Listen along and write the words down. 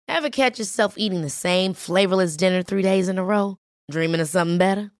Ever catch yourself eating the same flavorless dinner 3 days in a row? Dreaming of something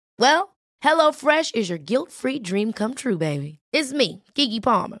better? Well, HelloFresh is your guilt-free dream come true, baby. It's me, Keke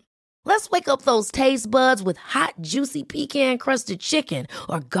Palmer. Let's wake up those taste buds with hot, juicy pecan-crusted chicken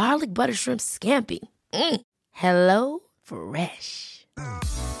or garlic butter shrimp scampi. Hello Fresh.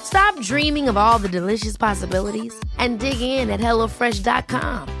 Stop dreaming of all the delicious possibilities and dig in at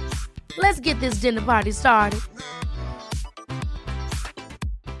HelloFresh.com. Let's get this dinner party started.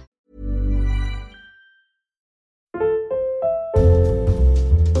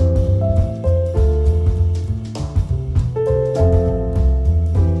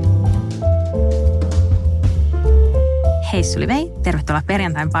 Hei Sulivei, tervetuloa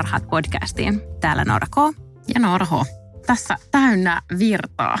perjantain parhaat podcastiin. Täällä Noora K. Ja Noora H. Tässä täynnä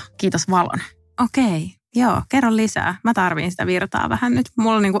virtaa. Kiitos valon. Okei, joo, kerro lisää. Mä tarviin sitä virtaa vähän nyt.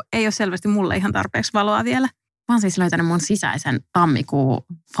 Mulla ei ole selvästi mulle ihan tarpeeksi valoa vielä. Mä oon siis löytänyt mun sisäisen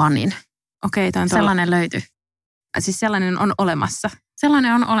tammikuu-fanin. Okei, sellainen löytyi. Siis sellainen on olemassa.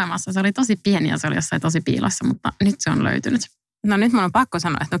 Sellainen on olemassa. Se oli tosi pieni ja se oli jossain tosi piilossa, mutta nyt se on löytynyt. No nyt mun on pakko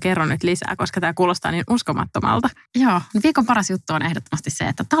sanoa, että kerro nyt lisää, koska tämä kuulostaa niin uskomattomalta. Joo, viikon paras juttu on ehdottomasti se,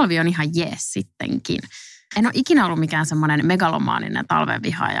 että talvi on ihan jees sittenkin. En ole ikinä ollut mikään semmoinen megalomaaninen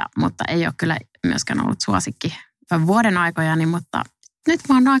talvenvihaaja, mutta ei ole kyllä myöskään ollut suosikki vuoden aikojani, mutta nyt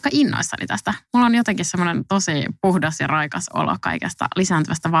mä oon aika innoissani tästä. Mulla on jotenkin semmoinen tosi puhdas ja raikas olo kaikesta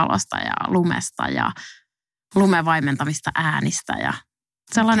lisääntyvästä valosta ja lumesta ja lumen vaimentamista äänistä ja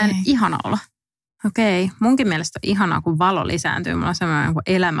sellainen ihana olo. Okei, munkin mielestä on ihanaa, kun valo lisääntyy. Mulla on semmoinen kuin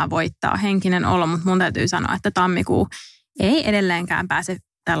elämä voittaa henkinen olo, mutta mun täytyy sanoa, että tammikuu ei edelleenkään pääse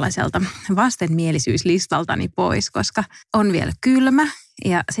tällaiselta vastenmielisyyslistaltani pois, koska on vielä kylmä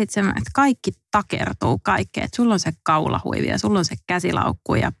ja sitten semmoinen, että kaikki takertuu kaikkeen. Että sulla on se kaulahuivi ja sulla on se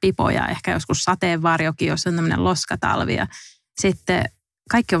käsilaukku ja pipo ja ehkä joskus sateenvarjokin, jos on tämmöinen loskatalvi ja sitten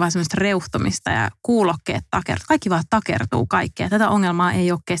kaikki on vaan semmoista reuhtumista ja kuulokkeet takertuu. Kaikki vaan takertuu kaikkea. Tätä ongelmaa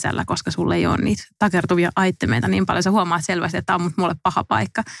ei ole kesällä, koska sulla ei ole niitä takertuvia aittemeita niin paljon. Sä huomaat selvästi, että tämä on mulle paha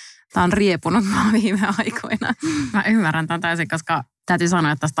paikka. Tämä on riepunut viime aikoina. Mä ymmärrän tämän täysin, koska täytyy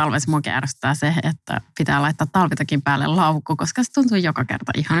sanoa, että tässä talvessa mua ärsyttää se, että pitää laittaa talvitakin päälle laukku, koska se tuntuu joka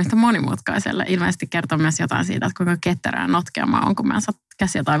kerta ihan yhtä monimutkaiselle. Ilmeisesti kertoo myös jotain siitä, että kuinka ketterää notkeamaa on, kun mä en saa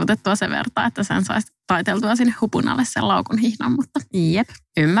käsiä taivutettua sen vertaa, että sen saisi taiteltua sinne hupun alle sen laukun hihnan, mutta jep,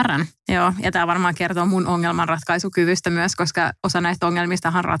 ymmärrän. Joo, ja tämä varmaan kertoo mun ongelmanratkaisukyvystä myös, koska osa näistä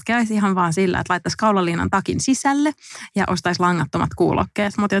ongelmistahan ratkeaisi ihan vaan sillä, että laittaisi kaulaliinan takin sisälle ja ostaisi langattomat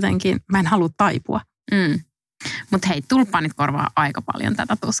kuulokkeet, mutta jotenkin mä en halua taipua. Mutta hei, tulppaanit korvaa aika paljon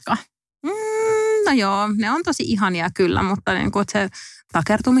tätä tuskaa. No joo, ne on tosi ihania kyllä, mutta niin kun se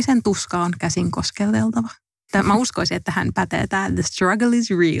takertumisen tuska on käsin kosketeltava. Mä uskoisin, että hän pätee tämä the struggle is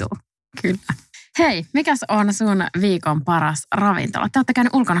real. Kyllä. Hei, mikäs on sun viikon paras ravintola? Te olette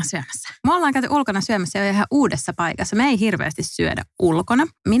käynyt ulkona syömässä. Me ollaan käyty ulkona syömässä jo ihan uudessa paikassa. Me ei hirveästi syödä ulkona.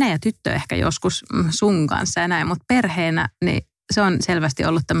 Minä ja tyttö ehkä joskus sun kanssa ja näin, mutta perheenä niin se on selvästi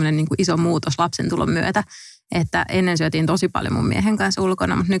ollut tämmöinen niin kuin iso muutos lapsen tulon myötä. Että ennen syötiin tosi paljon mun miehen kanssa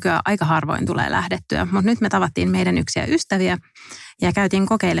ulkona, mutta nykyään aika harvoin tulee lähdettyä. Mutta nyt me tavattiin meidän yksiä ystäviä ja käytiin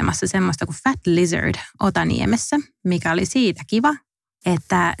kokeilemassa semmoista kuin Fat Lizard Otaniemessä, mikä oli siitä kiva,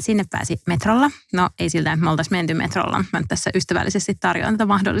 että sinne pääsi metrolla. No ei siltä, että me oltaisiin menty metrolla. Mä tässä ystävällisesti tarjoan tätä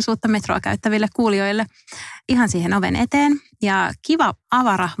mahdollisuutta metroa käyttäville kuulijoille ihan siihen oven eteen. Ja kiva,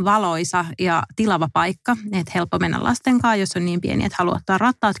 avara, valoisa ja tilava paikka, että helppo mennä lasten kanssa, jos on niin pieni, että haluaa ottaa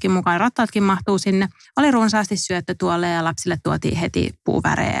rattaatkin mukaan. Rattaatkin mahtuu sinne. Oli runsaasti syöttötuoleja ja lapsille tuotiin heti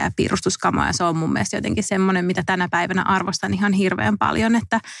puuvärejä ja piirustuskamoja. Se on mun mielestä jotenkin semmoinen, mitä tänä päivänä arvostan ihan hirveän paljon,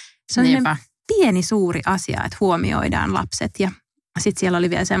 että se on pieni suuri asia, että huomioidaan lapset ja sitten siellä oli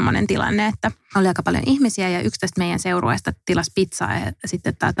vielä semmoinen tilanne, että oli aika paljon ihmisiä ja yksi tästä meidän seurueesta tilasi pizzaa ja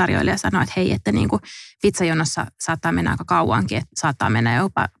sitten tämä tarjoilija sanoi, että hei, että niin kuin pizzajonossa saattaa mennä aika kauankin, että saattaa mennä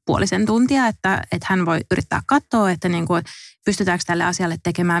jopa puolisen tuntia, että hän voi yrittää katsoa, että niin kuin pystytäänkö tälle asialle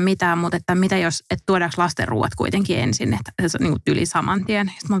tekemään mitään, mutta että mitä jos, että tuodaanko lasten ruuat kuitenkin ensin, että se on niin kuin tyli saman tien.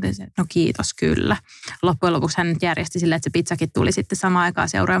 Sitten mä olin, no kiitos kyllä. Loppujen lopuksi hän nyt järjesti silleen, että se pizzakin tuli sitten samaan aikaan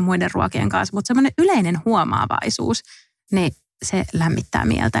seuraajan muiden ruokien kanssa, mutta semmoinen yleinen huomaavaisuus, niin se lämmittää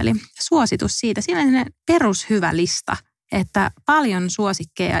mieltä. Eli suositus siitä. Siinä on sellainen perushyvä lista, että paljon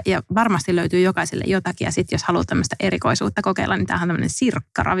suosikkeja ja varmasti löytyy jokaiselle jotakin. Ja sitten jos haluaa tämmöistä erikoisuutta kokeilla, niin tämähän on tämmöinen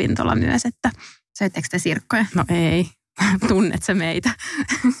sirkkaravintola myös. Että söittekö te sirkkoja? No ei. Tunnet sä meitä?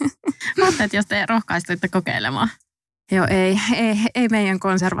 Mä ajattelin, että jos te rohkaistuitte kokeilemaan. Joo, ei meidän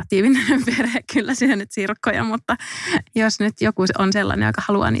konservatiivinen perhe kyllä syönyt sirkkoja, mutta jos nyt joku on sellainen, joka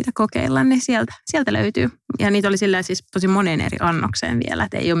haluaa niitä kokeilla, niin sieltä löytyy. Ja niitä oli silleen siis tosi monen eri annokseen vielä,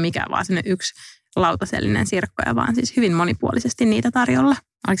 että ei ole mikään vaan sinne yksi lautasellinen sirkkoja, vaan siis hyvin monipuolisesti niitä tarjolla.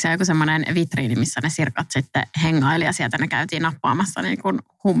 Oliko se joku semmoinen vitriini, missä ne sirkat sitten hengaili ja sieltä ne käytiin nappaamassa niin kuin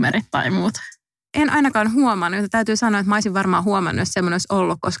hummerit tai muut? En ainakaan huomannut, että täytyy sanoa, että mä olisin varmaan huomannut, jos semmoinen olisi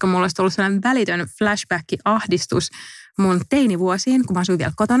ollut, koska mulla olisi tullut sellainen välitön flashback-ahdistus mun teinivuosiin, kun mä asuin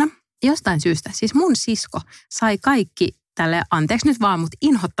vielä kotona. Jostain syystä, siis mun sisko sai kaikki tälle, anteeksi nyt vaan, mutta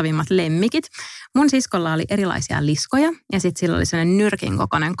inhottavimmat lemmikit. Mun siskolla oli erilaisia liskoja ja sitten sillä oli sellainen nyrkin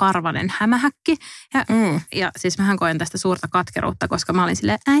kokoinen karvanen hämähäkki. Ja siis mähän koen tästä suurta katkeruutta, koska mä olin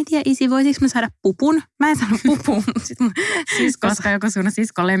silleen, äiti ja isi, voisiko mä saada pupun? Mä en saanut pupun. Koska joku sun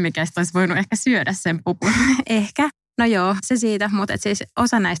siskon lemmikeistä olisi voinut ehkä syödä sen pupun. Ehkä. No joo, se siitä, mutta siis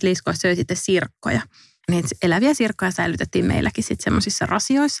osa näistä liskoista söi sitten sirkkoja. Niitä eläviä sirkkoja säilytettiin meilläkin sitten semmoisissa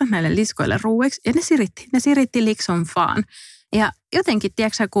rasioissa näille liskoille ruuiksi. Ja ne siritti liksom faan. Ja jotenkin,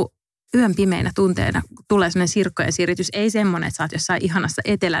 tiedätkö kun yön pimeinä tunteina tulee semmoinen sirkkojen siritys, ei semmoinen, että sä oot jossain ihanassa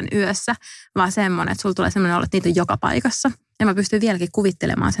etelän yössä, vaan semmoinen, että sulla tulee semmoinen olo, että niitä on joka paikassa. Ja mä pystyn vieläkin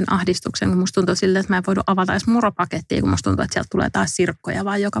kuvittelemaan sen ahdistuksen, kun musta tuntuu siltä, että mä en voinut avata edes muropakettia, kun musta tuntuu, että sieltä tulee taas sirkkoja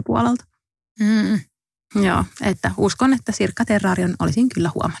vaan joka puolelta. Joo, että uskon, että sirkkaterrarion olisin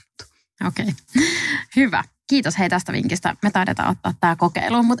kyllä huomannut. Okei. Hyvä. Kiitos hei tästä vinkistä. Me taidetaan ottaa tämä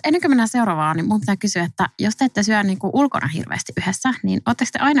kokeilu. Mutta ennen kuin mennään seuraavaan, niin mun pitää kysyä, että jos te ette syö niin kuin ulkona hirveästi yhdessä, niin ootteko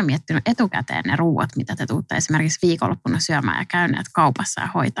te aina miettinyt etukäteen ne ruuat, mitä te tuutte esimerkiksi viikonloppuna syömään ja käyneet kaupassa ja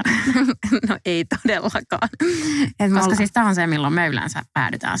hoitaneet? No ei todellakaan. Koska siis tämä on se, milloin me yleensä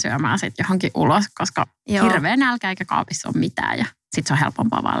päädytään syömään sitten johonkin ulos, koska hirveä nälkä eikä kaapissa ole mitään ja sitten se on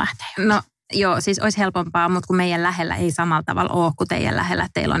helpompaa vaan lähteä. No joo, siis olisi helpompaa, mutta kun meidän lähellä ei samalla tavalla ole kuin teidän lähellä.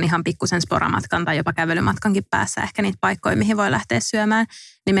 Teillä on ihan pikkusen sporamatkan tai jopa kävelymatkankin päässä ehkä niitä paikkoja, mihin voi lähteä syömään.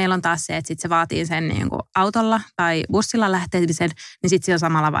 Niin meillä on taas se, että sit se vaatii sen niin kuin autolla tai bussilla lähtemisen, niin sitten sillä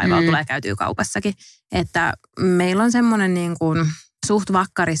samalla vaivalla tulee käytyä kaupassakin. Että meillä on semmoinen niin kuin suht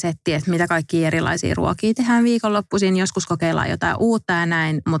vakkarisetti, että mitä kaikkia erilaisia ruokia tehdään viikonloppuisin. Joskus kokeillaan jotain uutta ja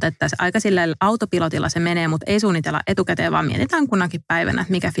näin, mutta että aika sillä autopilotilla se menee, mutta ei suunnitella etukäteen, vaan mietitään kunnakin päivänä,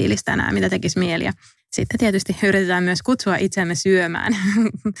 että mikä fiilis tänään, mitä tekisi mieli. Ja sitten tietysti yritetään myös kutsua itseämme syömään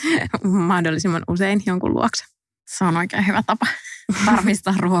mahdollisimman usein jonkun luokse. Se on oikein hyvä tapa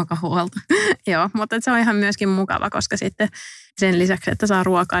varmistaa ruokahuolta. Joo, mutta se on ihan myöskin mukava, koska sitten sen lisäksi, että saa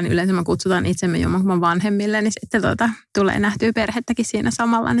ruokaa, niin yleensä me kutsutaan itsemme jomman vanhemmille, niin sitten tulee nähtyä perhettäkin siinä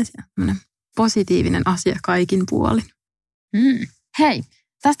samalla, niin se on positiivinen asia kaikin puolin. Hei,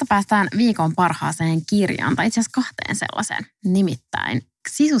 tästä päästään viikon parhaaseen kirjaan, tai itse asiassa kahteen sellaiseen, nimittäin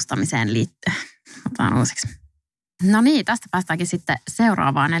sisustamiseen liittyen. Otetaan uusiksi. No niin, tästä päästäänkin sitten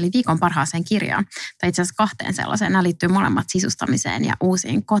seuraavaan, eli viikon parhaaseen kirjaan. Tai itse asiassa kahteen sellaiseen. Nämä liittyy molemmat sisustamiseen ja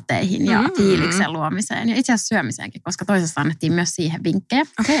uusiin koteihin ja fiiliksen luomiseen ja itse asiassa syömiseenkin, koska toisessa annettiin myös siihen vinkkejä.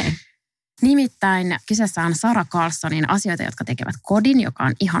 Okay. Nimittäin kyseessä on Sarah Carlsonin Asioita, jotka tekevät kodin, joka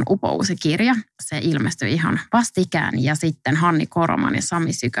on ihan upouusi kirja. Se ilmestyi ihan vastikään ja sitten Hanni Koroman ja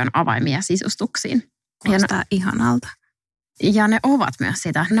Sami Sykön Avaimia sisustuksiin. Kuulostaa ihanalta. Ja ne ovat myös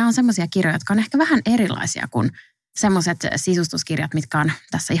sitä. Nämä on semmoisia kirjoja, jotka on ehkä vähän erilaisia kuin semmoiset sisustuskirjat, mitkä on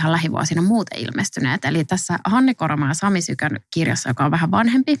tässä ihan lähivuosina muuten ilmestyneet. Eli tässä Hanni Koroman ja Sami Sykön kirjassa, joka on vähän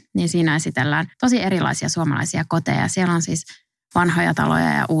vanhempi, niin siinä esitellään tosi erilaisia suomalaisia koteja. Siellä on siis vanhoja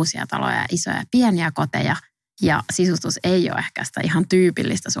taloja ja uusia taloja ja isoja ja pieniä koteja. Ja sisustus ei ole ehkä sitä ihan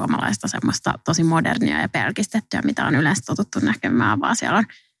tyypillistä suomalaista semmoista tosi modernia ja pelkistettyä, mitä on yleensä totuttu näkemään, vaan siellä on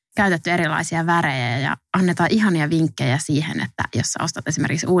käytetty erilaisia värejä ja annetaan ihania vinkkejä siihen, että jos sä ostat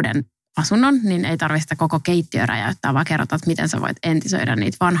esimerkiksi uuden asunnon, niin ei tarvitse koko keittiö räjäyttää, vaan kerrotaan, että miten sä voit entisöidä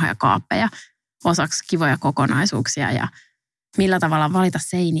niitä vanhoja kaappeja osaksi kivoja kokonaisuuksia ja millä tavalla valita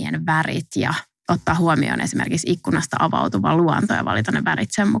seinien värit ja ottaa huomioon esimerkiksi ikkunasta avautuva luonto ja valita ne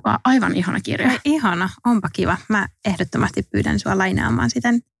värit sen mukaan. Aivan ihana kirja. Ai, ihana, onpa kiva. Mä ehdottomasti pyydän sua lainaamaan sitä.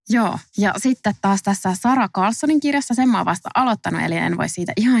 Joo, ja sitten taas tässä Sarah Carlsonin kirjassa, sen mä oon vasta aloittanut, eli en voi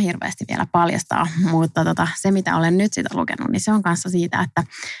siitä ihan hirveästi vielä paljastaa, mutta se mitä olen nyt sitä lukenut, niin se on kanssa siitä, että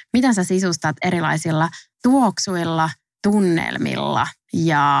miten sä sisustat erilaisilla tuoksuilla, tunnelmilla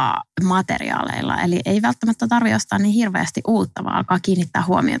ja materiaaleilla. Eli ei välttämättä tarvitse ostaa niin hirveästi uutta, vaan alkaa kiinnittää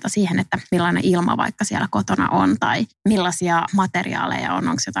huomiota siihen, että millainen ilma vaikka siellä kotona on tai millaisia materiaaleja on,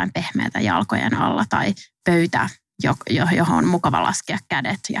 onko jotain pehmeätä jalkojen alla tai pöytä, johon on mukava laskea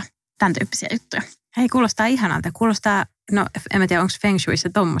kädet ja tämän tyyppisiä juttuja. Hei, kuulostaa ihanalta. Kuulostaa, no en tiedä onko feng shuissa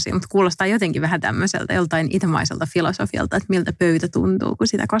tommosia, mutta kuulostaa jotenkin vähän tämmöiseltä joltain itämaiselta filosofialta, että miltä pöytä tuntuu, kun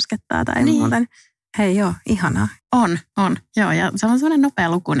sitä koskettaa tai muuten. Hei joo, ihanaa. On. Joo, ja se on sellainen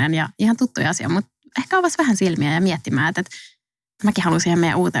nopealukuinen ja ihan tuttu asia, mutta ehkä avasi vähän silmiä ja miettimään, että mäkin haluan siihen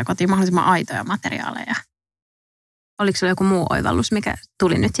meidän uuteen kotiin mahdollisimman aitoja materiaaleja. Oliko sulla joku muu oivallus, mikä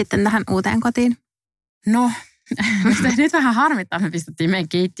tuli nyt sitten tähän uuteen kotiin? No, Nyt vähän harmittaa, me pistettiin meidän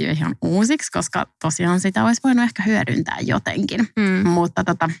keittiö ihan uusiksi, koska tosiaan sitä olisi voinut ehkä hyödyntää jotenkin. Mutta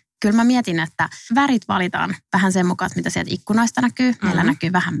kyllä mä mietin, että värit valitaan vähän sen mukaan, mitä sieltä ikkunoista näkyy. Meillä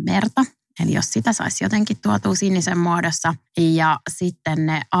näkyy vähän merta. Eli jos sitä saisi jotenkin tuotua sinisen muodossa ja sitten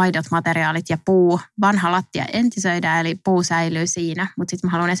ne aidot materiaalit ja puu, vanha lattia entisöidään, eli puu säilyy siinä. Mutta sitten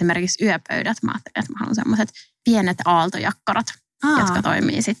mä haluan esimerkiksi yöpöydät. Mä ajattelin, että mä haluan semmoiset pienet aaltojakkarat, jotka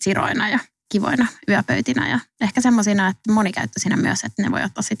toimii sitten siroina ja kivoina yöpöytinä. Ja ehkä semmoisina, että monikäyttöisinä myös, että ne voi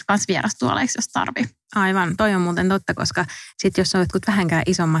ottaa sitten myös vierastuoleiksi, jos tarvii. Aivan, toi on muuten totta, koska sitten jos on jotkut vähänkään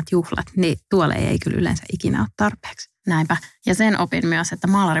isommat juhlat, niin tuoleja ei kyllä yleensä ikinä ole tarpeeksi. Näinpä. Ja sen opin myös, että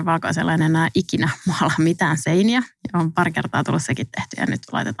maalari valkoisella ei enää ikinä maalaa mitään seiniä. Ja on pari kertaa tullut sekin tehty ja nyt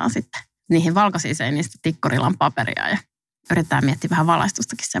laitetaan sitten niihin valkoisiin seinistä tikkurilan paperia ja yritetään miettiä vähän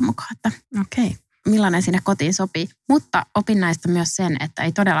valaistustakin sen mukaan, että millainen sinne kotiin sopii. Mutta opin näistä myös sen, että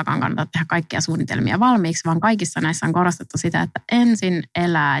ei todellakaan kannata tehdä kaikkia suunnitelmia valmiiksi, vaan kaikissa näissä on korostettu sitä, että ensin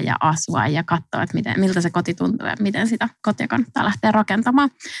elää ja asua ja katsoa, että miltä se koti tuntuu ja miten sitä kotia kannattaa lähteä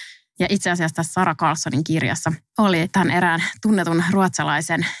rakentamaan. Ja itse asiassa tässä Sara Karlssonin kirjassa oli tämän erään tunnetun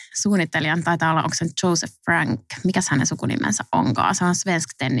ruotsalaisen suunnittelijan, taitaa olla, onko se Joseph Frank, mikäs hänen sukunimensä onkaan, se on Svensk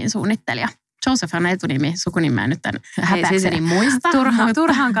Tennin suunnittelija. Joseph on etunimi, sukunimeä nyt hätäkseni muista.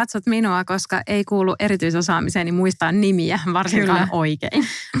 Turhaan katsot minua, koska ei kuulu erityisosaamiseeni muistaa nimiä varsinkaan oikein.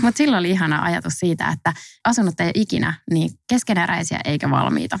 Mutta silloin oli ihana ajatus siitä, että asunnot ei ole ikinä niin keskeneräisiä eikä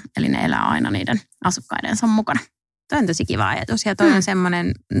valmiita. Eli ne elää aina niiden asukkaidensa mukana. Toi on tosi kiva ajatus ja toi on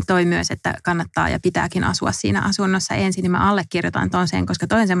semmoinen, toi myös, että kannattaa ja pitääkin asua siinä asunnossa ensin. Niin mä allekirjoitan ton sen, koska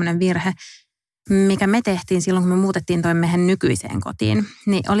toi on semmoinen virhe, mikä me tehtiin silloin, kun me muutettiin toi meidän nykyiseen kotiin.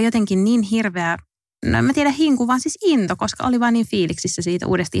 Niin oli jotenkin niin hirveä, no en mä tiedä hinku, vaan siis into, koska oli vaan niin fiiliksissä siitä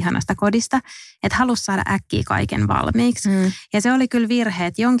uudesta ihanasta kodista, että halusi saada äkkiä kaiken valmiiksi. Ja se oli kyllä virhe,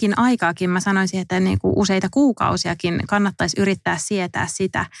 että jonkin aikaakin mä sanoisin, että niinku useita kuukausiakin kannattaisi yrittää sietää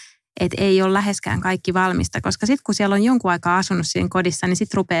sitä, että ei ole läheskään kaikki valmista, koska sitten kun siellä on jonkun aikaa asunut siinä kodissa, niin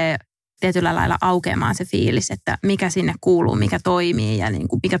sitten rupeaa tietyllä lailla aukeamaan se fiilis, että mikä sinne kuuluu, mikä toimii ja niin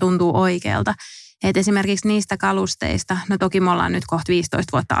kuin mikä tuntuu oikealta. Et esimerkiksi niistä kalusteista, no toki me ollaan nyt kohta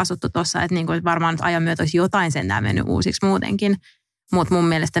 15 vuotta asuttu tuossa, että niin kuin varmaan nyt ajan myötä olisi jotain sentään mennyt uusiksi muutenkin, mutta mun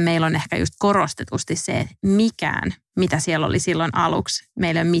mielestä meillä on ehkä just korostetusti se, että mikään, mitä siellä oli silloin aluksi,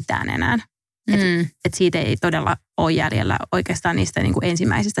 meillä ei ole mitään enää. Että siitä ei todella ole jäljellä oikeastaan niistä niin kuin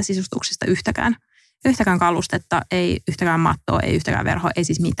ensimmäisistä sisustuksista yhtäkään kalustetta, ei yhtäkään mattoa, ei yhtäkään verhoa, ei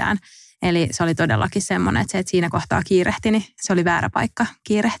siis mitään. Eli se oli todellakin semmoinen, että se, että siinä kohtaa kiirehti, niin se oli väärä paikka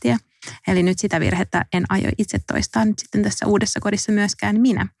kiirehtiä. Eli nyt sitä virhettä en aio itse toistaa nyt sitten tässä uudessa kodissa myöskään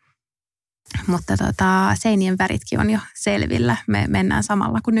minä. Mutta seinien väritkin on jo selvillä. Me mennään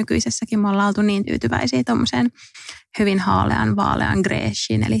samalla kuin nykyisessäkin. Me ollaan oltu niin tyytyväisiä tuommoiseen hyvin vaalean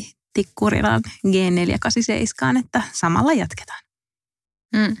greeshiin, eli tikkurilan G487, että samalla jatketaan.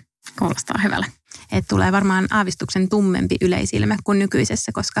 Kuulostaa hyvälle. Et tulee varmaan aavistuksen tummempi yleisilme kuin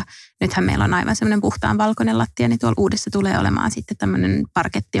nykyisessä, koska nythän meillä on aivan semmoinen puhtaan valkoinen lattia, niin tuolla uudessa tulee olemaan sitten tämmöinen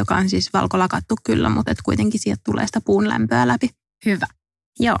parketti, joka on siis valkolakattu kyllä, mutta et kuitenkin sieltä tulee sitä puun lämpöä läpi. Hyvä.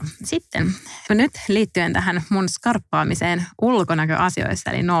 Joo, sitten nyt liittyen tähän mun skarppaamiseen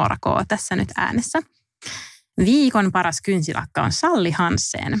ulkonäköasioissa, eli Noora K. tässä nyt äänessä. Viikon paras kynsilakka on Sally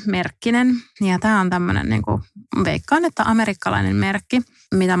Hansen merkkinen. Ja tämä on tämmöinen, niin kuin veikkaan, että amerikkalainen merkki,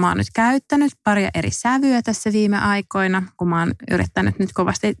 mitä mä oon nyt käyttänyt paria eri sävyä tässä viime aikoina, kun mä oon yrittänyt nyt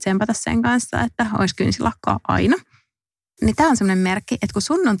kovasti tsempata sen kanssa, että olisi kynsilakkaa aina. Niin tämä on semmoinen merkki, että kun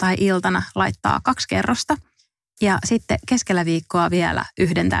sunnuntai-iltana laittaa 2 kerrosta ja sitten keskellä viikkoa vielä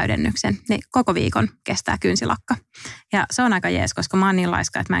 1 täydennyksen, niin koko viikon kestää kynsilakka. Ja se on aika jees, koska mä oon niin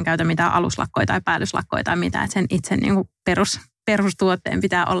laiska, että mä en käytä mitään aluslakkoja tai päällyslakkoja tai mitään. Että sen itse niin kuin perustuotteen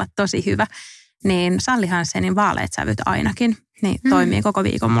pitää olla tosi hyvä. Niin Sally Hansenin vaaleat sävyt ainakin, niin toimii koko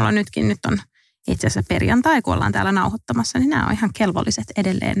viikon. Mulla nytkin nyt on itse asiassa perjantai, kun ollaan täällä nauhoittamassa, niin nämä on ihan kelvolliset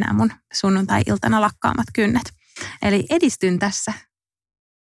edelleen nämä mun sunnuntai-iltana lakkaamat kynnet. Eli edistyn tässä.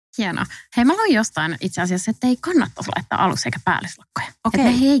 Hienoa. Hei, mä luin jostain itse asiassa, että ei kannattaisi laittaa alus- eikä päällyslakkoja. Okei.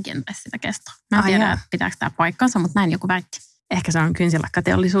 Että ne heikentäisi sitä kestoa. Mä en tiedä, pitääkö tämä paikkansa, mutta näin joku väitti. Ehkä se on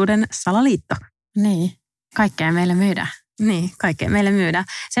kynsilakkateollisuuden salaliitto. Niin, kaikkea meille myydään. Niin, kaikkea meille myydään.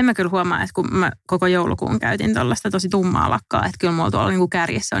 Sen mä kyllä huomaan, että kun mä koko joulukuun käytin tuollaista tosi tummaa lakkaa, että kyllä mulla tuolla niin kuin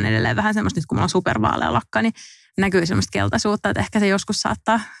kärjessä on edelleen vähän semmoista, nyt kun mulla on supervaalea lakka, niin näkyy semmoista keltaisuutta, että ehkä se joskus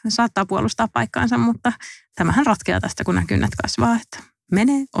saattaa puolustaa paikkaansa, mutta tämähän ratkeaa tästä, kun nämä kynnet kasvaa, että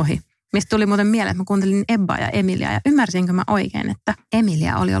menee ohi. Mistä tuli muuten mieleen, että mä kuuntelin Ebbaa ja Emilia ja ymmärsinkö mä oikein, että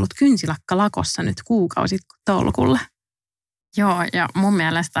Emilia oli ollut kynsilakkalakossa nyt kuukausit tolkulla. Joo, ja mun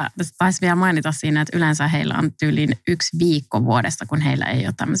mielestä taisi vielä mainita siinä, että yleensä heillä on tyyliin 1 viikko vuodesta, kun heillä ei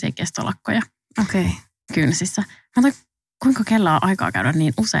ole tämmöisiä kestolakkoja. Okei. kynsissä. Mä toin, kuinka kello on aikaa käydä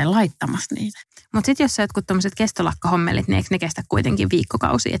niin usein laittamassa niitä. Mutta sitten jos sä jotkut tommoset kestolakkahommelit, niin eikö ne kestä kuitenkin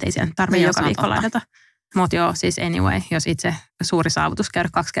viikkokausia, että ei siellä tarvitse joka viikko laiteta. Mutta joo, siis anyway, jos itse suuri saavutus käydä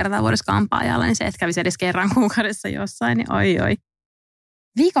 2 kertaa vuodessa kampaajalla, niin se, että kävisi edes kerran kuukaudessa jossain, niin oi.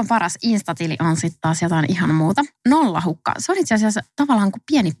 Viikon paras Instatili on sitten taas jotain ihan muuta. Nollahukka. Se on itse asiassa tavallaan kuin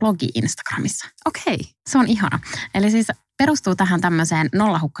pieni blogi Instagramissa. Okei. Se on ihana. Eli siis perustuu tähän tämmöiseen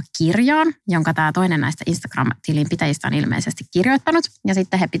Nollahukka-kirjaan, jonka tämä toinen näistä Instagram-tilin pitäjistä on ilmeisesti kirjoittanut. Ja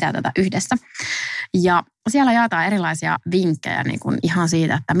sitten he pitää tätä yhdessä. Ja siellä jaetaan erilaisia vinkkejä niin kuin ihan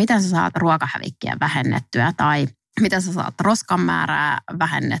siitä, että miten sä saat ruokahävikkiä vähennettyä tai miten sä saat roskan määrää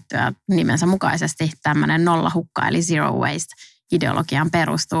vähennettyä nimensä mukaisesti. Tämmöinen nollahukka eli zero waste ideologiaan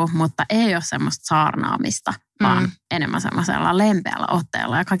perustuu, mutta ei ole semmoista saarnaamista, vaan enemmän semmoisella lempeällä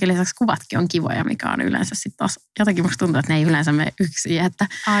otteella. Ja kaikki lisäksi kuvatkin on kivoja, mikä on yleensä sitten taas, jotenkin musta tuntuu, että ne ei yleensä mene yksin. Että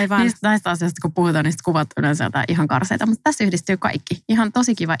aivan. Näistä asioista, kun puhutaan, niistä kuvat yleensä jotain ihan karseita. Mutta tässä yhdistyy kaikki. Ihan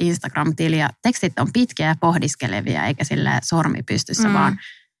tosi kiva Instagram-tili ja tekstit on pitkiä ja pohdiskelevia, eikä sille sormi pystyssä, vaan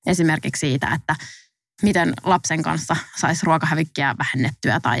esimerkiksi siitä, että miten lapsen kanssa saisi ruokahävikkiä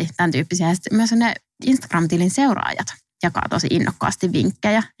vähennettyä tai tämän tyyppisiä. Ja myös ne Instagram-tilin seuraajat jakaa tosi innokkaasti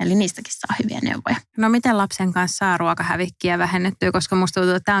vinkkejä, eli niistäkin saa hyviä neuvoja. No miten lapsen kanssa saa ruokahävikkiä vähennettyä, koska musta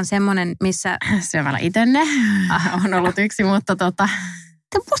tuntuu, että tämä on semmoinen, missä syömällä itenne on ollut yksi, mutta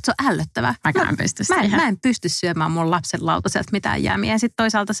musta se on ällöttävää. Mäkään pysty siihen. Mä en pysty syömään mun lapsen lautaselta mitään jäämiä. Ja sitten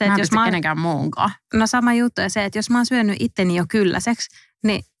toisaalta se, että jos mä kenenkään muunkaan. No sama juttu ja se, että jos mä oon syönyt itteni jo kylläiseksi,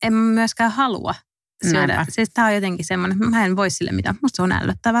 niin en myöskään halua syödä. Näinpä. Siis tää on jotenkin semmoinen, että mä en voi sille mitään. Musta se on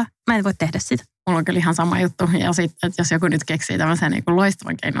ällöttävää. Mä en voi tehdä sitä. Mulla on kyllä ihan sama juttu. Ja sitten, että jos joku nyt keksii tämmöisen niin kuin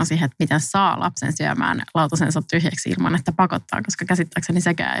loistavan keinon siihen, että miten saa lapsen syömään lautasensa tyhjäksi ilman, että pakottaa, koska käsittääkseni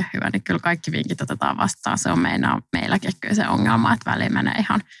sekään ei ole hyvä, niin kyllä kaikki vinkit otetaan vastaan. Se on meilläkin kyllä se ongelma, että väliin menee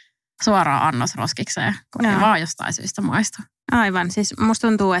ihan suoraan annosroskikseen, kun ei vaan jostain syystä maistu. Aivan. Siis musta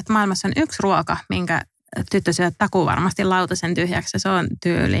tuntuu, että maailmassa on yksi ruoka, minkä tyttö syö takuvarmasti lautasen tyhjäksi. Se on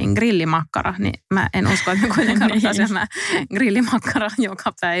tyyliin grillimakkara, niin mä en usko, että me kuitenkaan ruvetaan syömään grillimakkara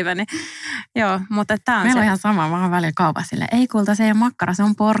joka päivä. Niin, joo, mutta tämä on meillä se. on ihan sama, mä oon välillä kaupassa silleen, ei kulta, se ei ole makkara, se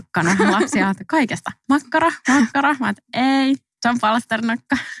on porkkana. Lapsia on kaikesta. Makkara. Mä oon, ei, se on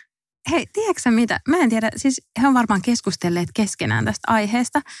palsternakka. Hei, tiedätkö mitä? Mä en tiedä, siis he on varmaan keskustelleet keskenään tästä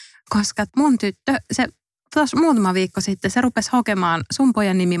aiheesta, koska mun tyttö, se tuossa muutama viikko sitten se rupesi hokemaan sun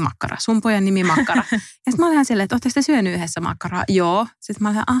pojan nimi makkara. Ja sitten mä olin ihan silleen, että ootteko te syönyt yhdessä makkaraa? Joo. Sitten mä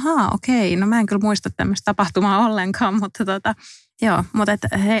olin, okei. No mä en kyllä muista tämmöistä tapahtumaa ollenkaan, mutta joo. Mutta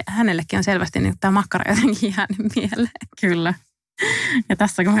hänellekin on selvästi niin tämä makkara jotenkin jäänyt mieleen. Kyllä. Ja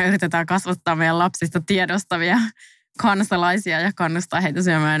tässä kun me yritetään kasvattaa meidän lapsista tiedostavia kansalaisia ja kannustaa heitä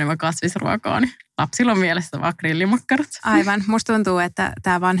syömään enemmän kasvisruokaa, niin lapsilla on mielessä vaan grillimakkarat. Aivan. Musta tuntuu, että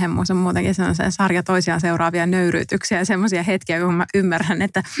tämä vanhemmuus on muutenkin sellaisen sarja toisiaan seuraavia nöyryytyksiä ja semmoisia hetkiä, kun mä ymmärrän,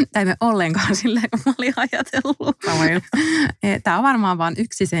 että tämä ei mene ollenkaan silleen, kun mä olin ajatellut. Tämä on varmaan vaan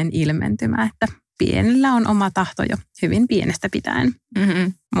yksi sen ilmentymä, että pienillä on oma tahto jo hyvin pienestä pitäen.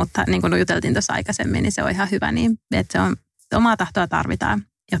 Mm-hmm. Mutta niin kuin juteltiin tuossa aikaisemmin, niin se on ihan hyvä niin, että se on, omaa tahtoa tarvitaan,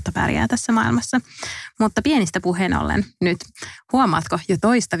 jotta pärjää tässä maailmassa. Mutta pienistä puheen ollen nyt, huomaatko jo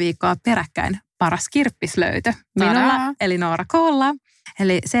toista viikkoa peräkkäin paras kirppislöytö minulla, eli Noora Koolla.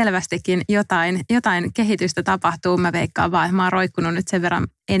 Eli selvästikin jotain kehitystä tapahtuu. Mä veikkaan vaan, että mä oon roikkunut nyt sen verran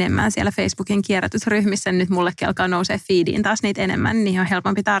enemmän siellä Facebookin kierrätysryhmissä. Nyt mullekin alkaa nousee feediin taas niitä enemmän, niin on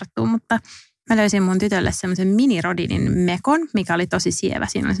helpompi tarttua. Mutta mä löysin mun tytölle semmoisen mini-Rodinin mekon, mikä oli tosi sievä.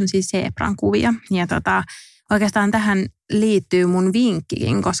 Siinä oli semmoisia zebran kuvia. Ja oikeastaan tähän liittyy mun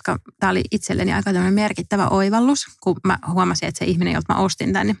vinkkikin, koska tämä oli itselleni aika tämmöinen merkittävä oivallus, kun mä huomasin, että se ihminen, jolta mä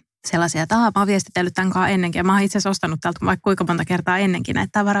ostin tämän, niin sellaisia, että mä oon viestitellyt tämän kanssa ennenkin, ja mä oon itse asiassa ostanut täältä vaikka kuinka monta kertaa ennenkin näitä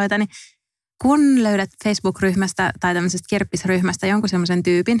tavaroita, niin kun löydät Facebook-ryhmästä tai tämmöisestä kirppisryhmästä jonkun semmoisen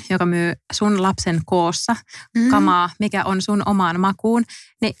tyypin, joka myy sun lapsen koossa kamaa, mikä on sun omaan makuun,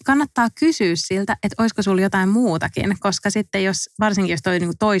 niin kannattaa kysyä siltä, että olisiko sulla jotain muutakin, koska sitten varsinkin jos toi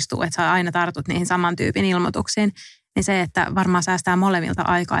niin toistuu, että sä aina tartut niihin saman tyypin ilmoituksiin, niin se, että varmaan säästää molemmilta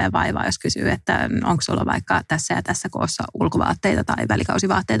aikaa ja vaivaa, jos kysyy, että onko sulla vaikka tässä ja tässä koossa ulkovaatteita tai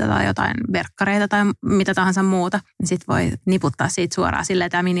välikausivaatteita tai jotain verkkareita tai mitä tahansa muuta. Niin sit voi niputtaa siitä suoraan.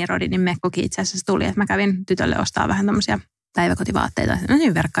 Silleen tämä mini-Rodinin mekkokin itse asiassa tuli, että mä kävin tytölle ostaa vähän tämmöisiä päiväkotivaatteita,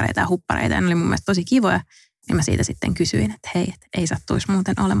 verkkareita ja huppareita. Ja ne oli mun mielestä tosi kivoja. Niin mä siitä sitten kysyin, että hei, että ei sattuisi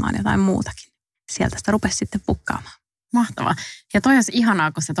muuten olemaan jotain muutakin. Sieltä sitä rupesi sitten pukkaamaan. Mahtavaa. Ja toi olisi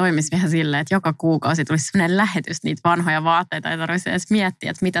ihanaa, kun se toimisi vähän silleen, että joka kuukausi tulisi sellainen lähetys niitä vanhoja vaatteita. Ei tarvitsisi edes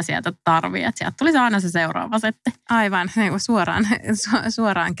miettiä, että mitä sieltä tarvii. Että sieltä tulisi aina se seuraava setti. Aivan,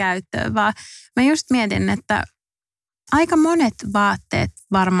 suoraan käyttöön vaan. Mä just mietin, että aika monet vaatteet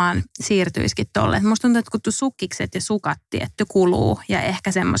varmaan siirtyisikin tolle. Musta tuntuu, että kun sukkikset ja sukat tietty kuluu ja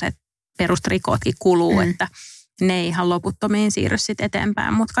ehkä semmoiset perustrikotkin kuluu, että ne ei ihan loputtomiin siirry sitten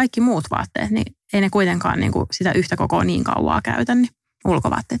eteenpäin. Mutta kaikki muut vaatteet, niin ei ne kuitenkaan niinku sitä yhtä kokoa niin kauaa käytä, niin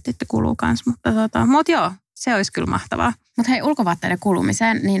ulkovaatteet tietty kuluu kanssa. Mutta joo, se olisi kyllä mahtavaa. Mutta hei, ulkovaatteiden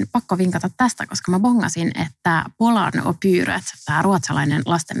kulumiseen, niin pakko vinkata tästä, koska mä bongasin, että Polarn och Pyret, tämä ruotsalainen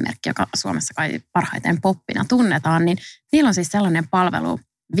lastenmerkki, joka Suomessa kai parhaiten poppina tunnetaan, niin niillä on siis sellainen palvelu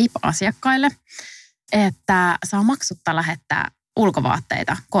VIP-asiakkaille, että saa maksutta lähettää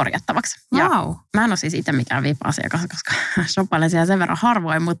ulkovaatteita korjattavaksi. Wow. Ja mä en ole siis itse mikään VIP-asiakas, koska shoppailen siellä sen verran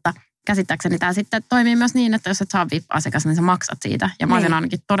harvoin, mutta käsittääkseni tämä sitten toimii myös niin, että jos et saa VIP-asiakas, niin sä maksat siitä. Ja mä olisin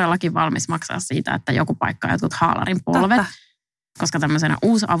ainakin todellakin valmis maksaa siitä, että joku paikka on jotkut haalarin polvet. Totta. Koska tämmöisenä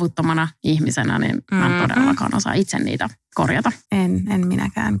uusavuttomana ihmisenä, niin mä en todellakaan osaa itse niitä korjata. En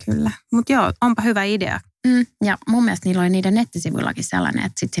minäkään kyllä. Mutta joo, onpa hyvä idea. Ja mun mielestä niillä oli niiden nettisivuillakin sellainen,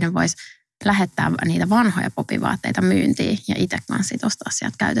 että sitten sinne voisi lähettää niitä vanhoja popivaatteita myyntiin ja itse kanssa sit ostaa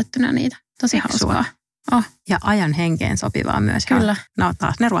sieltä käytettynä niitä. Tosi hauskaa. Oh. Ja ajan henkeen sopivaa myös. Kyllä. No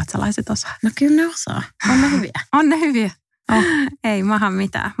taas ne ruotsalaiset osaa. No kyllä ne osaa. On ne hyviä. On ne hyviä. Oh. Ei maha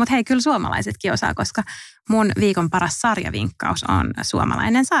mitään. Mutta hei, kyllä suomalaisetkin osaa, koska mun viikon paras sarjavinkkaus on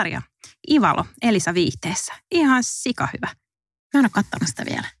suomalainen sarja. Ivalo, Elisa Viihteessä. Ihan sika hyvä. Mä en ole katsonut sitä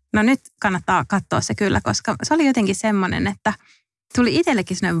vielä. No nyt kannattaa katsoa se kyllä, koska se oli jotenkin semmoinen, että tuli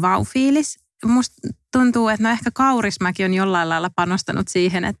itsellekin sellainen vau-fiilis. Musta tuntuu, että no ehkä Kaurismäki on jollain lailla panostanut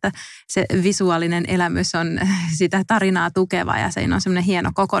siihen, että se visuaalinen elämys on sitä tarinaa tukeva ja se on semmoinen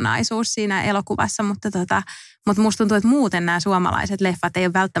hieno kokonaisuus siinä elokuvassa, mutta musta tuntuu, että muuten nämä suomalaiset leffat ei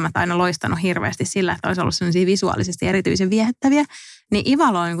ole välttämättä aina loistanut hirveästi sillä, että olisi ollut semmoisia visuaalisesti erityisen viehättäviä. Niin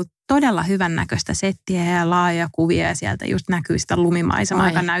Ivalo on niin todella hyvän näköistä settiä ja laajoja kuvia ja sieltä just näkyy sitä lumimaisemaa,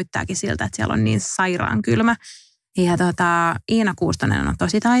 joka näyttääkin siltä, että siellä on niin sairaan kylmä. Ja Iina Kuustonen on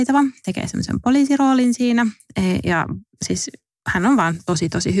tosi taitava, tekee semmoisen poliisiroolin siinä ja siis hän on vaan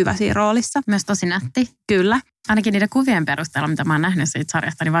tosi hyvä siinä roolissa. Myös tosi nätti. Kyllä. Ainakin niiden kuvien perusteella, mitä mä oon nähnyt siitä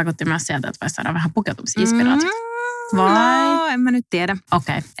sarjasta, niin vaikutti myös sieltä, että voisi saada vähän pukeutumisinspiraatiota. Vai? No, en mä nyt tiedä.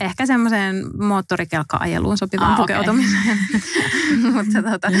 Okei. Okay. Ehkä semmoiseen moottorikelkka-ajeluun sopivan pukeutumiseen. Mutta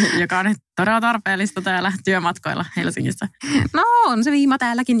joka on nyt todella tarpeellista täällä työmatkoilla Helsingissä. No on se viima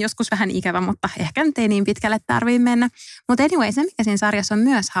täälläkin joskus vähän ikävä, mutta ehkä nyt ei niin pitkälle tarvitse mennä. Mutta anyway, se mikä siinä sarjassa on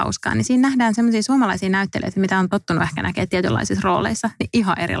myös hauskaa, niin siinä nähdään semmoisia suomalaisia näyttelijöitä, mitä on tottunut ehkä näkemään tietynlaisissa rooleissa, niin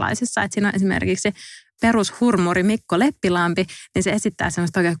ihan erilaisissa. Että siinä on esimerkiksi perushurmuri Mikko Leppilampi, niin se esittää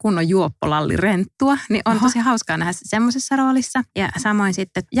semmoista oikein kunnon juoppolallirenttua, niin on tosi hauskaa nähdä semmoisessa roolissa. Ja samoin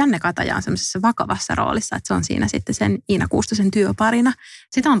sitten Janne Kataja on semmoisessa vakavassa roolissa, että se on siinä sitten sen Iina Kuustosen työparina.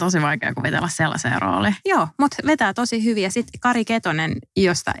 Sitä on tosi vaikea kuvitella sellaiseen rooliin. Joo, mutta vetää tosi hyvin. Ja sitten Kari Ketonen,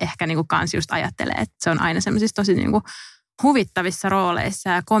 josta ehkä niinku kans just ajattelee, että se on aina semmoisissa tosi niinku huvittavissa rooleissa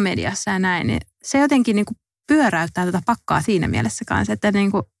ja komediassa ja näin, niin se jotenkin niinku pyöräyttää tätä pakkaa siinä mielessä kanssa, että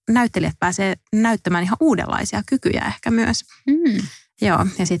niinku näyttelijät pääsee näyttämään ihan uudenlaisia kykyjä ehkä myös. Joo,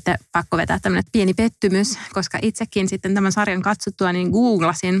 ja sitten pakko vetää tämmöinen pieni pettymys, koska itsekin sitten tämän sarjan katsottua, niin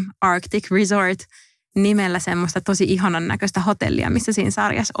googlasin Arctic Resort nimellä semmoista tosi ihanan näköistä hotellia, missä siinä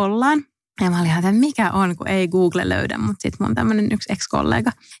sarjassa ollaan. Ja mä olin että mikä on, kun ei Google löydä, mutta sitten mun tämmöinen yksi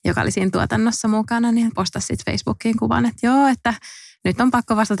ex-kollega, joka oli siinä tuotannossa mukana, niin postasi sitten Facebookiin kuvan, että joo, että nyt on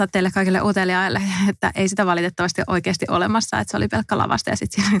pakko vastata teille kaikille uteliaille, että ei sitä valitettavasti oikeasti olemassa, että se oli pelkkä lavasta ja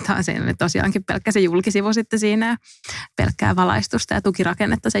sitten siinä oli tosiaankin pelkkä se julkisivu sitten siinä ja pelkkää valaistusta ja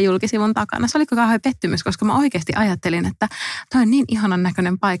tukirakennetta sen julkisivun takana. Se oli kauhean pettymys, koska mä oikeasti ajattelin, että toi on niin ihanan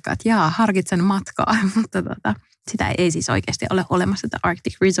näköinen paikka, että harkitsen matkaa, mutta sitä ei siis oikeasti ole olemassa tätä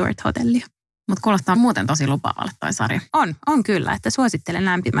Arctic Resort-hotellia. Mutta kuulostaa muuten tosi lupaavalle toi sarja. On kyllä, että suosittelen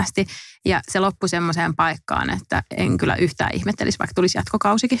lämpimästi. Ja se loppui semmoiseen paikkaan, että en kyllä yhtään ihmettelisi, vaikka tulisi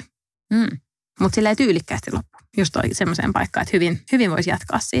jatkokausikin. Mutta silleen tyylikkäästi loppu. Just semmoiseen paikkaan, että hyvin voisi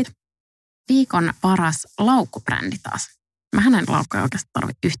jatkaa siitä. Viikon paras laukkubrändi taas. Mähän en laukkuja oikeastaan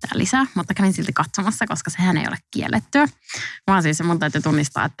tarvitse yhtään lisää, mutta kävin silti katsomassa, koska sehän ei ole kiellettyä. Mun täytyy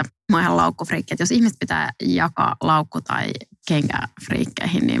tunnistaa, että mä oon ihan laukkufriikki. Että jos ihmiset pitää jakaa laukku- tai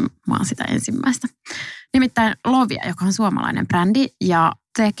kenkäfriikkeihin, niin mä oon sitä ensimmäistä. Nimittäin Lovia, joka on suomalainen brändi ja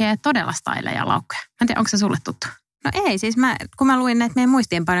tekee todella styleja laukkuja. Mä en tiedä, onko se sulle tuttu? No ei, siis kun mä luin näitä meidän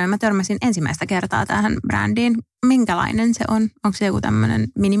muistiinpanoja, mä törmäsin ensimmäistä kertaa tähän brändiin. Minkälainen se on? Onko se joku tämmöinen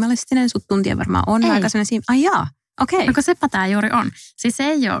minimalistinen? Sut tuntien varmaan on. Ei. Aika ai jaa. Okei. No sepä tämä juuri on. Siis se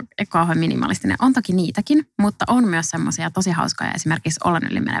ei ole kauhean minimalistinen. On toki niitäkin, mutta on myös semmoisia tosi hauskoja esimerkiksi ollen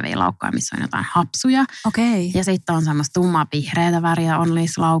yli meneviä laukkoja, missä on jotain hapsuja. Okei. Ja sitten on semmoista tummaa vihreätä väriä on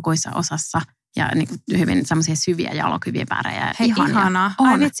niissä laukuissa osassa. ja niin kuin hyvin semmoisia syviä jalokivipäärejä. Hei, ihanaa.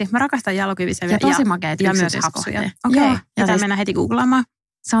 Ai vitsi, mä rakastan jalokiviä ja tosi makeita ja myös hapsuja. Okei, pitää mennä heti googlaamaan.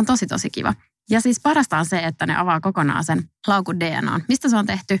 Se on tosi kiva. Ja siis parasta on se, että ne avaa kokonaan sen laukun DNAn. Mistä se on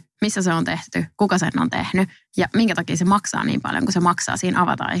tehty, missä se on tehty, kuka sen on tehnyt ja minkä takia se maksaa niin paljon, kun se maksaa. Siinä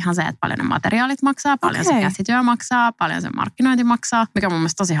avataan ihan se, että paljon ne materiaalit maksaa, paljon se käsityö maksaa, paljon se markkinointi maksaa, mikä on mun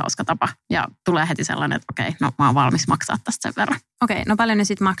mielestä tosi hauska tapa. Ja tulee heti sellainen, että okei, no mä oon valmis maksaa tästä sen verran. Okei, no paljon ne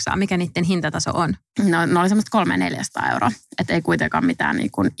sitten maksaa? Mikä niiden hintataso on? No ne oli semmoista 300-400 €. Että ei kuitenkaan mitään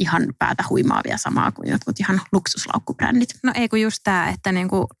niin kuin ihan päätä huimaavia samaa kuin jotkut ihan luksuslaukkubrändit. No ei kun just tämä, että niin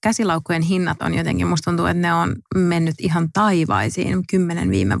kuin käsilaukkujen hinnat on jotenkin, musta tuntuu, että ne on mennyt ihan taivaisiin 10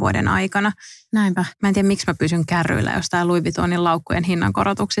 viime vuoden aikana. Näinpä. Mä en tiedä, miksi mä pysyn kärryillä jostain Louis Vuittonin laukkujen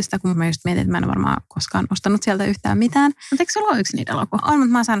hinnankorotuksista, kun mä just mietin, että mä en varmaan koskaan ostanut sieltä yhtään mitään. Mutta eikö sulla ole yksi niitä laukku? On,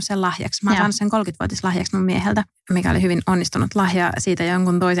 mutta mä oon saanut sen lahjaksi. Mä oon saanut sen 30-vuotislahjaksi mun mieheltä, mikä oli hyvin onnistunut lahja siitä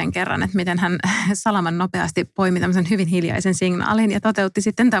jonkun toisen kerran, että miten hän salaman nopeasti poimi tämmöisen hyvin hiljaisen signaalin ja toteutti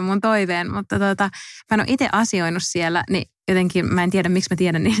sitten tämän mun toiveen. Mutta mä en ole itse asioinut siellä, niin jotenkin mä en tiedä, miksi mä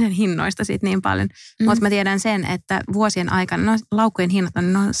tiedän niiden hinnoista siitä niin paljon. Mutta mä tiedän sen, että vuosien aikana laukkujen hinnat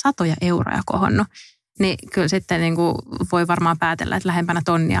on satoja euroja kohonnut. Niin kyllä sitten niin kuin voi varmaan päätellä, että lähempänä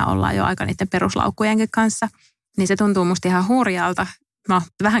tonnia ollaan jo aika niiden peruslaukkujenkin kanssa. Niin se tuntuu musta ihan hurjalta. No,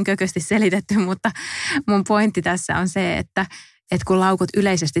 vähän kökösti selitetty, mutta mun pointti tässä on se, että kun laukut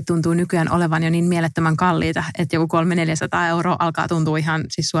yleisesti tuntuu nykyään olevan jo niin mielettömän kalliita, että joku 300-400 € alkaa tuntua ihan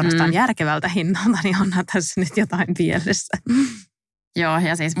siis suorastaan järkevältä hinnalta, niin onhan tässä nyt jotain pielessä. Joo,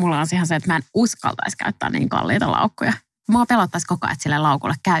 ja siis mulla on ihan se, että mä en uskaltaisi käyttää niin kalliita laukkuja. Mua pelottaisi koko ajan, että sille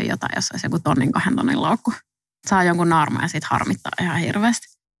laukulle käy jotain, jos olisi joku 1 2 tonnin laukku. Saa jonkun naarmun ja siitä harmittaa ihan hirveästi.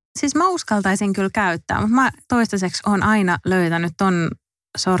 Siis mä uskaltaisin kyllä käyttää, mutta mä toistaiseksi olen aina löytänyt ton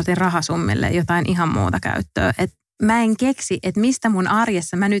sortin rahasummille jotain ihan muuta käyttöä. Et mä en keksi, että mistä mun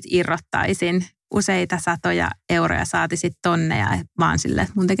arjessa mä nyt irrottaisin useita satoja euroja saati sit tonneja, vaan sille,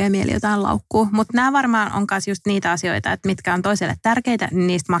 että mun tekee mieli jotain laukkuu. Mutta nämä varmaan on myös just niitä asioita, että mitkä on toiselle tärkeitä, niin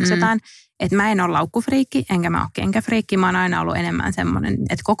niistä maksetaan. Että mä en ole laukkufriikki, enkä mä ole kenkäfriikki. Mä oon aina ollut enemmän semmoinen,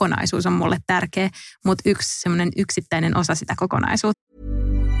 että kokonaisuus on mulle tärkeä, mutta yksi semmoinen yksittäinen osa sitä kokonaisuutta.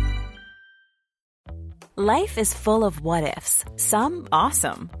 Life is full of what ifs. Some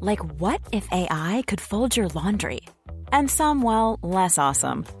awesome, like what if AI could fold your laundry? And some, well, less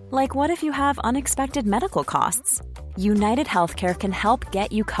awesome, like what if you have unexpected medical costs? United Healthcare can help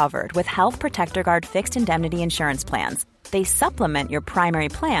get you covered with Health Protector Guard fixed indemnity insurance plans. They supplement your primary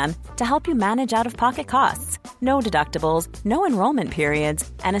plan to help you manage out-of-pocket costs. No deductibles, no enrollment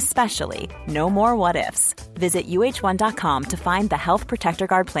periods, and especially no more what ifs. Visit uh1.com to find the Health Protector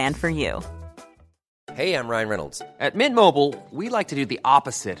Guard plan for you. Hey, I'm Ryan Reynolds. At Mint Mobile, we like to do the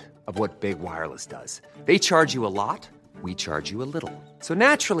opposite of what Big Wireless does. They charge you a lot, we charge you a little. So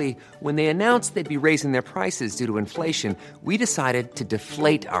naturally, when they announced they'd be raising their prices due to inflation, we decided to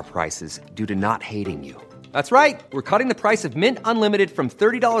deflate our prices due to not hating you. That's right. We're cutting the price of Mint Unlimited from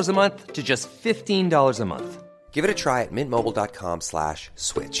 $30 a month to just $15 a month. Give it a try at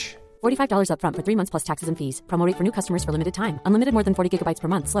mintmobile.com/switch. $45 up front for 3 months plus taxes and fees. Promo rate for new customers for limited time. Unlimited more than 40 gigabytes per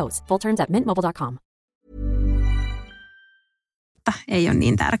month. Slows full terms at mintmobile.com. Ei ole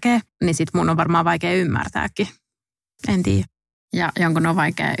niin tärkeä, niin sit mun on varmaan vaikea ymmärtääkin. En tiedä. Ja jonkun on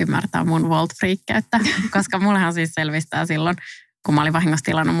vaikea ymmärtää mun Volt-friikkeyttä, koska mullehan siis selvistää silloin, kun mä olin vahingossa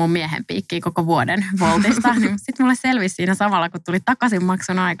tilannut mun miehen piikkiä koko vuoden Voltista, niin sitten mulle selvisi siinä samalla, kun tuli takaisin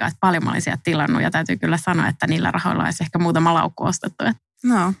maksun aika, että paljon mä olin sieltä tilannut. Ja täytyy kyllä sanoa, että niillä rahoilla olisi ehkä muutama laukku ostettu.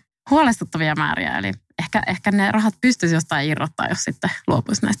 No. Huolestuttavia määriä, eli ehkä ne rahat pystyisi jostain irrottaa, jos sitten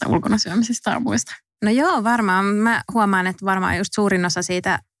luopuisi näistä ulkonasyömisistä ja muista. No joo, varmaan. Mä huomaan, että varmaan just suurin osa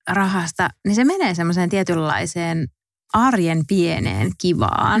siitä rahasta, niin se menee semmoiseen tietynlaiseen arjen pieneen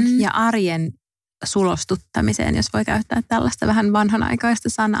kivaan ja arjen sulostuttamiseen, jos voi käyttää tällaista vähän vanhanaikaista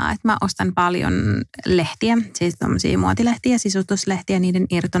sanaa. Että mä ostan paljon lehtiä, siis tommosia muotilehtiä, sisustuslehtiä, niiden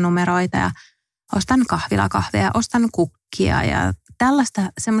irtonumeroita ja ostan kahvilakahveja, ostan kukkia ja tällaista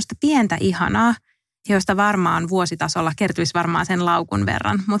semmoista pientä ihanaa, josta varmaan vuositasolla kertyisi varmaan sen laukun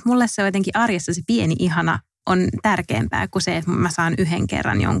verran. Mutta mulle se on jotenkin arjessa se pieni ihana on tärkeämpää kuin se, että mä saan yhden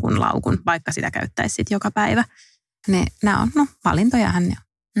kerran jonkun laukun, vaikka sitä käyttäisi sitten joka päivä. Niin nämä on valintojahan ne on.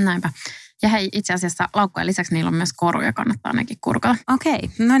 Näinpä. Ja hei, itse asiassa laukkujen lisäksi niillä on myös koruja, kannattaa nekin kurkata. Okei,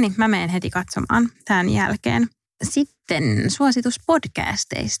 no niin, mä menen heti katsomaan tämän jälkeen. Sitten suositus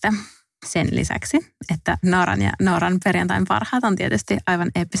podcasteista. Sen lisäksi, että Nooran perjantain parhaat on tietysti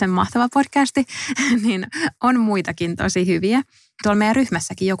aivan eeppisen mahtava podcasti, niin on muitakin tosi hyviä. Tuolla meidän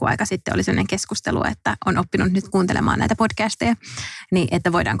ryhmässäkin joku aika sitten oli sellainen keskustelu, että on oppinut nyt kuuntelemaan näitä podcasteja, niin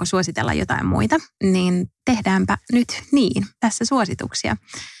että voidaanko suositella jotain muita. Niin tehdäänpä nyt niin, tässä suosituksia.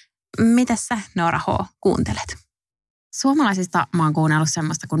 Mitäs sä, Noora H., kuuntelet? Suomalaisista mä oon kuunnellut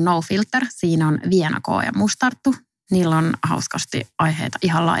semmoista kuin No Filter. Siinä on Viena K. ja Mustarttu. Niillä on hauskasti aiheita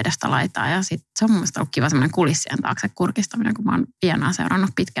ihan laidasta laitaa. Ja sit se on mun mielestä ollut kiva semmoinen kulissien taakse kurkistaminen, kun mä oon Vienaa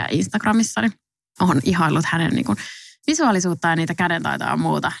seurannut pitkään Instagramissa. Niin oon ihaillut hänen niin kuin visuaalisuutta ja niitä kädentaitoja ja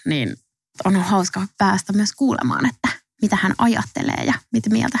muuta. Niin on ollut hauska päästä myös kuulemaan, että mitä hän ajattelee ja mitä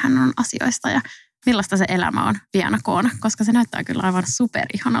mieltä hän on asioista ja millaista se elämä on Viena K:na, koska se näyttää kyllä aivan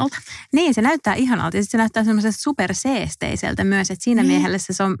superihanalta. Niin, se näyttää ihanalta ja se näyttää semmoiselta superseesteiseltä myös, että siinä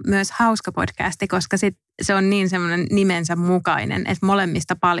mielessä se on myös hauska podcasti, koska se on niin semmoinen nimensä mukainen, että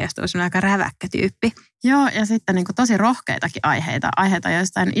molemmista paljastuu semmoinen aika räväkkä tyyppi. Joo, ja sitten niin kuin tosi rohkeitakin aiheita,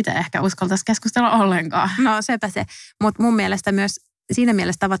 joista en itse ehkä uskaltaisi keskustella ollenkaan. No sepä se, mutta mun mielestä myös siinä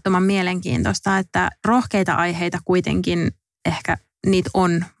mielessä tavattoman mielenkiintoista, että rohkeita aiheita kuitenkin ehkä niitä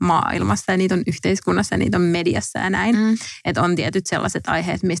on maailmassa ja niitä on yhteiskunnassa ja niitä on mediassa ja näin. Että on tietyt sellaiset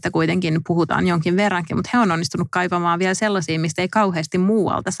aiheet, mistä kuitenkin puhutaan jonkin verrankin, mutta he on onnistunut kaivamaan vielä sellaisia, mistä ei kauheasti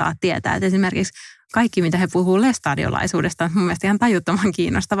muualta saa tietää. Et esimerkiksi kaikki, mitä he puhuu lestadiolaisuudesta, on mun mielestä ihan tajuttoman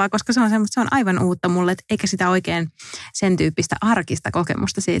kiinnostavaa, koska se on aivan uutta mulle, että eikä sitä oikein sen tyyppistä arkista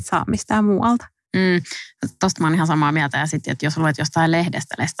kokemusta siitä saa mistään muualta. Tosta mä oon ihan samaa mieltä ja sitten, että jos luet jostain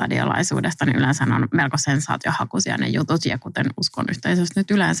lehdestä lestadiolaisuudesta, niin yleensä on melko sensaatiohakuisia ne jutut ja kuten uskon yhteisössä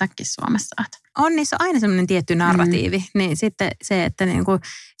nyt yleensäkin Suomessa. On niissä aina semmoinen tietty narratiivi, niin sitten se, että niinku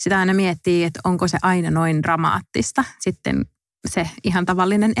sitä aina miettii, että onko se aina noin dramaattista, sitten se ihan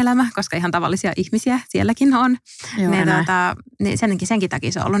tavallinen elämä, koska ihan tavallisia ihmisiä sielläkin on. Joo, niin senkin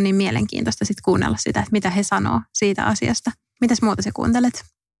takia se on ollut niin mielenkiintoista sit kuunnella sitä, että mitä he sanoo siitä asiasta. Mitäs muuta sä kuuntelet?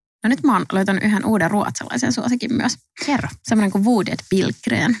 No nyt mä oon löytänyt yhden uuden ruotsalaisen suosikin myös. Kerro. Semmoinen kuin Wooded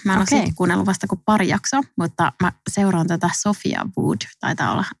Billgren. Mä en ole siitä kuunnellut vasta kuin pari jaksoa, mutta mä seuraan tätä Sofia Wood,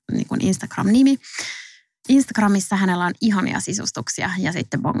 taitaa olla niin kuin Instagram-nimi. Instagramissa hänellä on ihania sisustuksia ja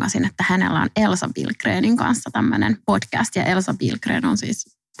sitten bongasin, että hänellä on Elsa Billgrenin kanssa tämmöinen podcast. Ja Elsa Billgren on siis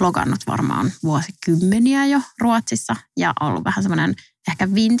blogannut varmaan vuosikymmeniä jo Ruotsissa ja ollut vähän semmoinen ehkä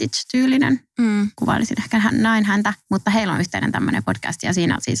vintage-tyylinen. Kuvailisin ehkä näin häntä, mutta heillä on yhteinen tämmöinen podcast ja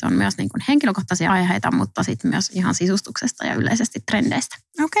siinä siis on myös niin kuin henkilökohtaisia aiheita, mutta sitten myös ihan sisustuksesta ja yleisesti trendeistä.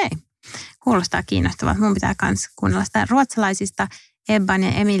 Okei. Kuulostaa kiinnostavaa. Mun pitää myös kuunnella sitä ruotsalaisista. Ebban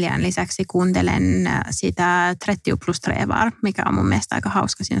ja Emilian lisäksi kuuntelen sitä 30 plus Trevar, mikä on mun mielestä aika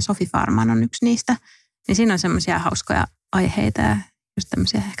hauska. Siinä Sofi Farman on yksi niistä. Niin siinä on semmoisia hauskoja aiheita ja just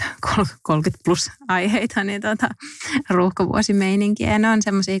tämmöisiä ehkä 30 plus aiheita, niin ruuhkavuosimeininkiä. Ne on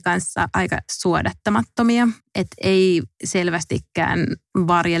semmoisia kanssa aika suodattamattomia, että ei selvästikään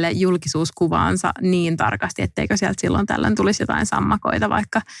varjele julkisuuskuvaansa niin tarkasti, etteikö sieltä silloin tällöin tulisi jotain sammakoita,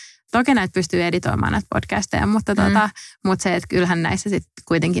 vaikka toki näitä pystyy editoimaan näitä podcasteja, mutta se, että kyllähän näissä sitten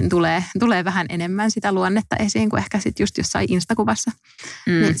kuitenkin tulee vähän enemmän sitä luonnetta esiin kuin ehkä sitten just jossain Instakuvassa.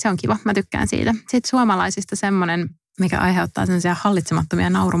 Niin se on kiva, mä tykkään siitä. Sitten suomalaisista semmoinen, mikä aiheuttaa sellaisia hallitsemattomia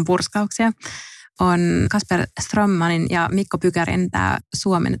naurun purskauksia, on Kasper Strömmanin ja Mikko Pykärin tämä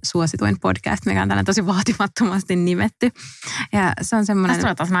Suomen suosituin podcast, mikä on tällainen tosi vaatimattomasti nimetty. Ja se on semmoinen... Tässä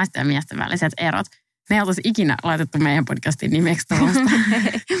tulee taas naisten ja miesten väliset erot. Me ei oltaisi ikinä laitettu meidän podcastin nimeksi tuollaista.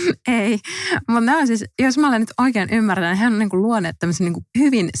 Ei. Mutta nämä on siis, jos mä olen nyt oikein ymmärtänyt, he on niin kuin luoneet tämmöisen niin kuin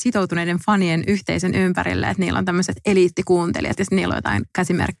hyvin sitoutuneiden fanien yhteisen ympärille, että niillä on tämmöiset eliittikuuntelijat ja niillä on jotain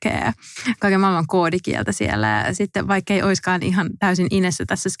käsimerkkejä ja kaiken maailman koodikieltä siellä. Ja sitten vaikka ei olisikaan ihan täysin inessä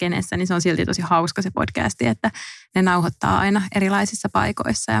tässä skeneessä, niin se on silti tosi hauska se podcasti, että ne nauhoittaa aina erilaisissa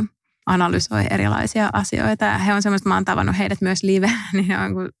paikoissa ja analysoi erilaisia asioita. Ja he on semmoista, mä oon tavannut heidät myös live, niin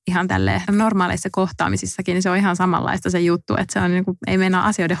on ihan tälleen normaaleissa kohtaamisissakin, niin se on ihan samanlaista se juttu, että se on niin kuin, ei meinaa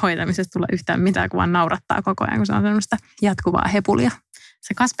asioiden hoitamisesta tulla yhtään mitään, kun vaan naurattaa koko ajan, kun se on semmoista jatkuvaa hepulia.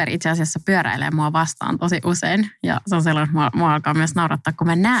 Se Kasper itse asiassa pyöräilee mua vastaan tosi usein ja se on sellainen, että mua alkaa myös naurattaa, kun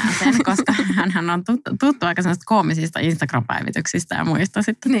mä näen sen, koska hän on tuttu aika semmoista koomisista Instagram-päivityksistä ja muista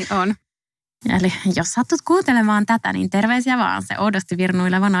sitten. Niin on. Eli jos satut kuuntelemaan tätä, niin terveisiä vaan. Se oudosti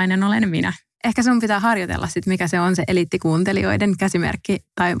virnuileva nainen olen minä. Ehkä sun pitää harjoitella sitten, mikä se on se eliittikuuntelijoiden käsimerkki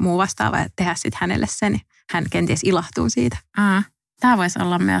tai muu vastaava ja tehdä sitten hänelle sen. Hän kenties ilahtuu siitä. Tämä voisi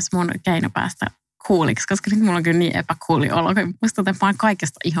olla myös mun keino päästä cooliksi, koska nyt mulla on kyllä niin epäcooli olo. Musta tuntuu, että mä oon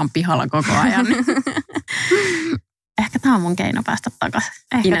kaikesta ihan pihalla koko ajan. Ehkä tämä on mun keino päästä takaisin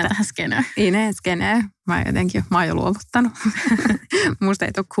Ineen tähän skeneen. Ineen skeneen. Mä oon jo luovuttanut. Musta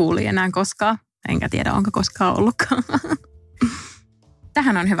ei tule coolia enää koskaan. Enkä tiedä, onko koskaan ollutkaan.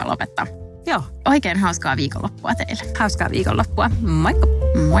 Tähän on hyvä lopettaa. Joo. Oikein hauskaa viikonloppua teille. Hauskaa viikonloppua. Moikka.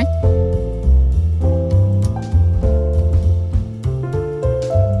 Moi.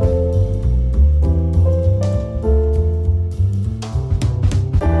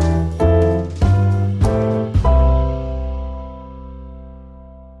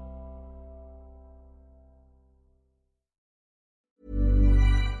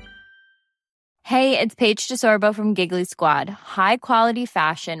 Hey, it's Paige DeSorbo from Giggly Squad. High quality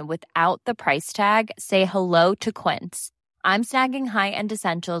fashion without the price tag. Say hello to Quince. I'm snagging high-end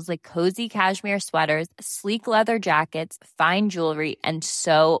essentials like cozy cashmere sweaters, sleek leather jackets, fine jewelry, and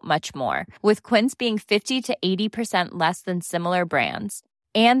so much more. With Quince being 50 to 80% less than similar brands.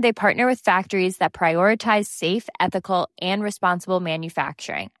 And they partner with factories that prioritize safe, ethical, and responsible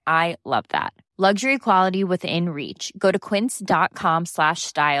manufacturing. I love that. Luxury quality within reach. Go to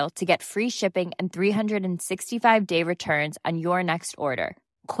quince.com/style to get free shipping and 365-day returns on your next order.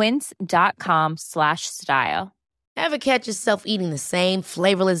 Quince.com/style. Ever catch yourself eating the same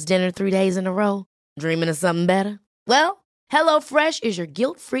flavorless dinner 3 days in a row? Dreaming of something better? Well, HelloFresh is your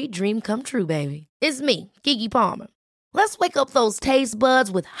guilt-free dream come true, baby. It's me, Keke Palmer. Let's wake up those taste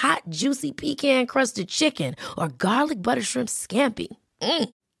buds with hot, juicy pecan-crusted chicken or garlic butter shrimp scampi.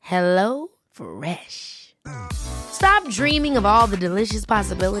 Hello Fresh. Stop dreaming of all the delicious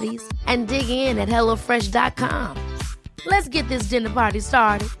possibilities and dig in at HelloFresh.com. Let's get this dinner party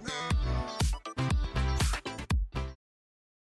started.